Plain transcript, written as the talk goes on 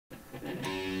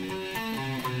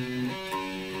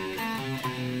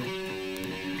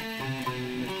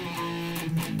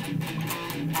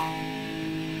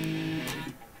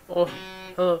Oh,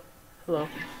 hello, hello.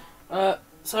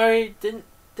 Sorry, didn't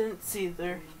see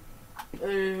there.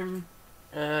 Um,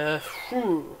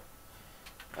 whew.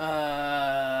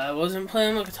 I wasn't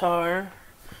playing the guitar.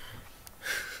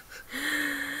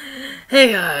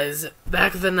 Hey guys,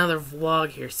 back with another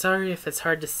vlog here. Sorry if it's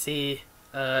hard to see.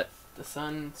 The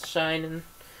sun's shining.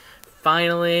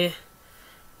 Finally.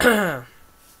 2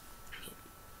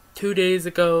 days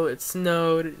ago it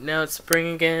snowed. Now it's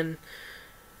spring again.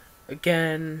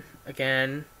 Again.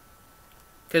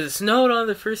 Because it snowed on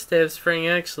the first day of spring,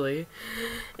 actually.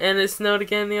 And it snowed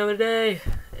again the other day.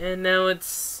 And now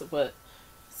it's, what,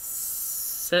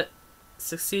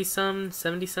 60-some,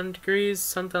 70-some degrees,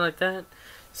 something like that.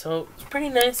 So, it's pretty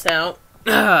nice out.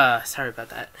 Sorry about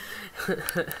that.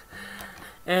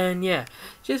 And, yeah,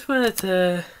 just wanted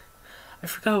to... I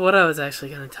forgot what I was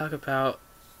actually going to talk about.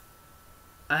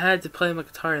 I had to play my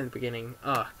guitar in the beginning.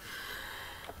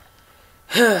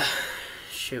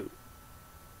 Shoot.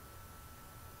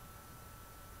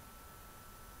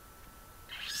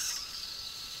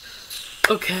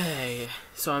 Okay,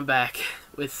 so I'm back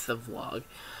with the vlog.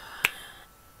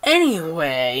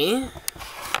 Anyway,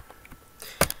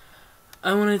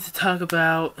 I wanted to talk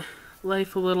about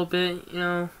life a little bit,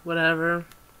 whatever.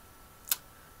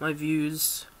 My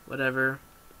views, whatever.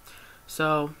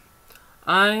 So,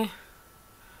 I'm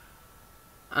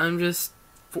just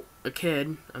a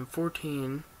kid. I'm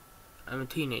 14. I'm a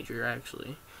teenager,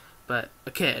 actually. But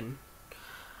a kid.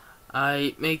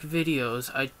 I make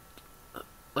videos. I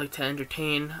like to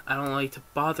entertain. I don't like to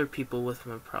bother people with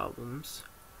my problems.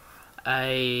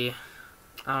 I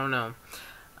don't know.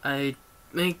 I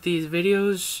make these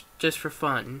videos just for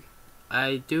fun.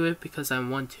 I do it because I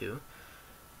want to.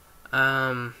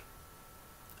 I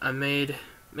made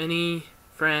many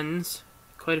friends,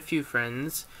 quite a few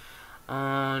friends,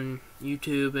 on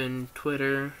YouTube and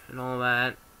Twitter and all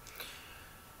that,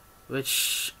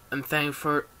 which I'm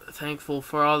thankful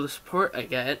for all the support I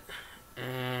get.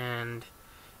 And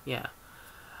yeah,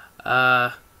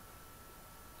 I'm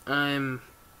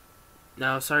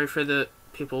now sorry for the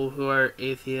people who are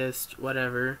atheist,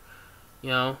 whatever,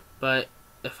 but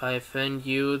if I offend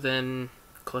you, then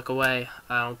click away.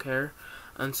 I don't care.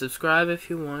 Unsubscribe if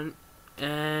you want.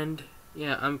 And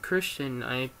yeah, I'm Christian.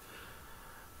 I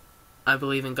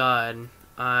believe in God.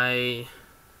 I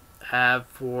have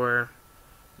for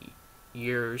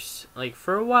years. Like,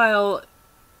 for a while,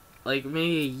 like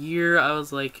maybe a year, I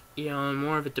was like, in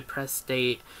more of a depressed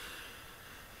state.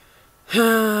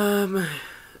 About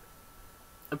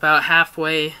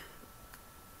halfway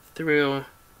through,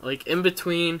 like in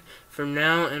between from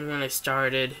now and when I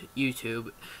started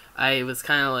YouTube, I was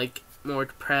kind of like more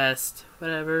depressed,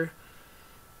 whatever.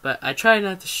 But I tried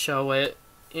not to show it,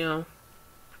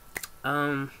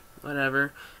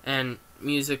 whatever. And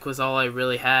music was all I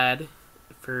really had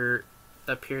for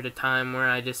a period of time where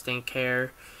I just didn't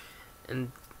care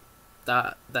and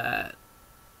thought that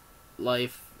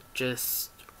life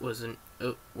just wasn't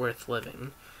worth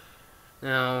living.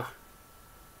 Now,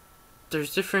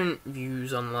 there's different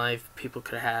views on life people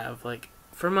could have. Like,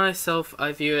 for myself,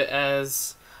 I view it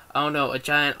as, I don't know, a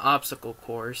giant obstacle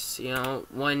course,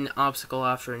 one obstacle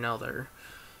after another.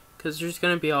 Because there's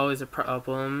going to be always a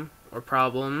problem or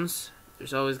problems.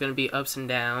 There's always going to be ups and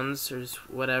downs. There's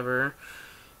whatever.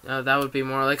 That would be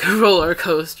more like a roller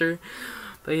coaster.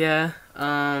 But yeah,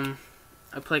 I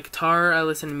play guitar. I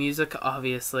listen to music,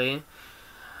 obviously.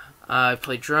 I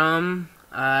play drum.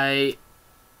 I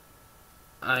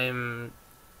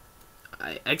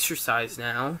exercise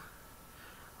now.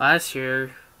 Last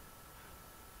year,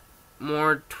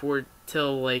 more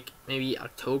till like maybe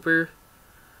October,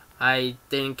 I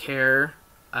didn't care.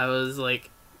 I was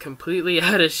like completely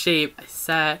out of shape. I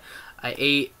sat, I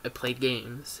ate, I played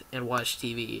games, and watched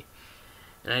TV.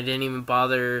 And I didn't even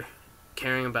bother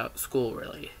caring about school,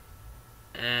 really.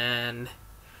 And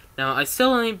now, I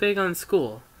still ain't big on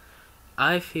school.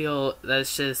 I feel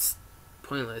that's just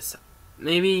pointless.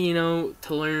 Maybe, to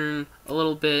learn a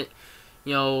little bit,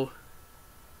 4th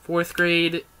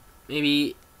grade,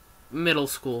 maybe middle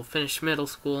school, finish middle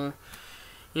school,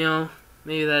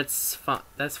 maybe that's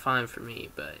fine for me,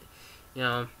 but,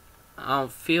 I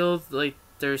don't feel like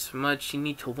there's much you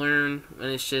need to learn when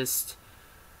it's just,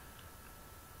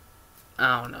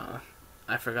 I don't know.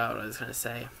 I forgot what I was gonna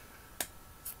say.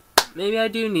 Maybe I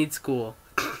do need school.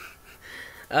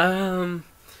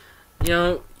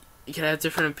 You can have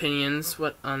different opinions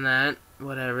on that.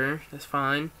 Whatever, that's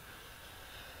fine.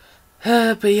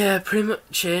 But yeah, pretty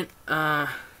much it.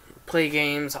 Play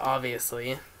games,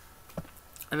 obviously.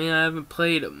 I mean, I haven't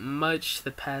played much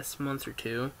the past month or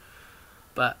two,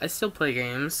 but I still play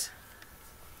games.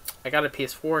 I got a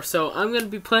PS4, so I'm gonna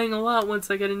be playing a lot once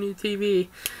I get a new TV.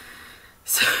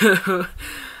 So,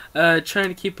 trying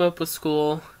to keep up with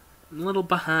school. I'm a little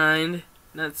behind.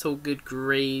 Not so good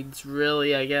grades,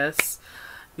 really, I guess.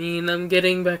 I mean, I'm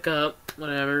getting back up,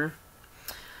 whatever.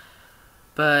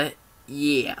 But,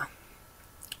 yeah.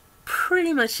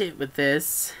 Pretty much it with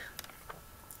this.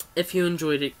 If you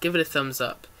enjoyed it, give it a thumbs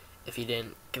up. If you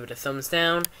didn't, give it a thumbs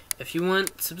down. If you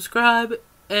want, subscribe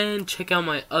and check out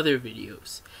my other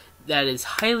videos. That is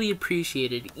highly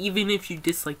appreciated, even if you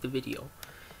dislike the video.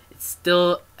 It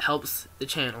still helps the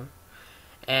channel.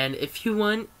 And if you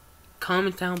want,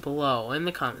 comment down below in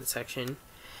the comment section.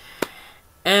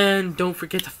 And don't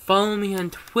forget to follow me on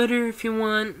Twitter if you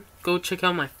want. Go check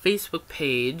out my Facebook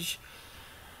page.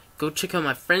 Go check out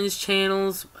my friends'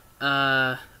 channels.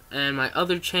 And my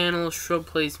other channel, Shrub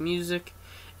Plays Music,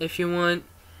 if you want.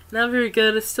 Not very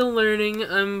good, I'm still learning.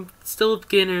 I'm still a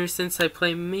beginner since I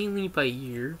play mainly by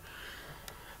ear.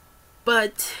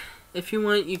 But, if you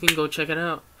want, you can go check it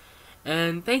out.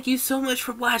 And thank you so much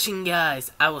for watching,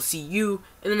 guys. I will see you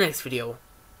in the next video.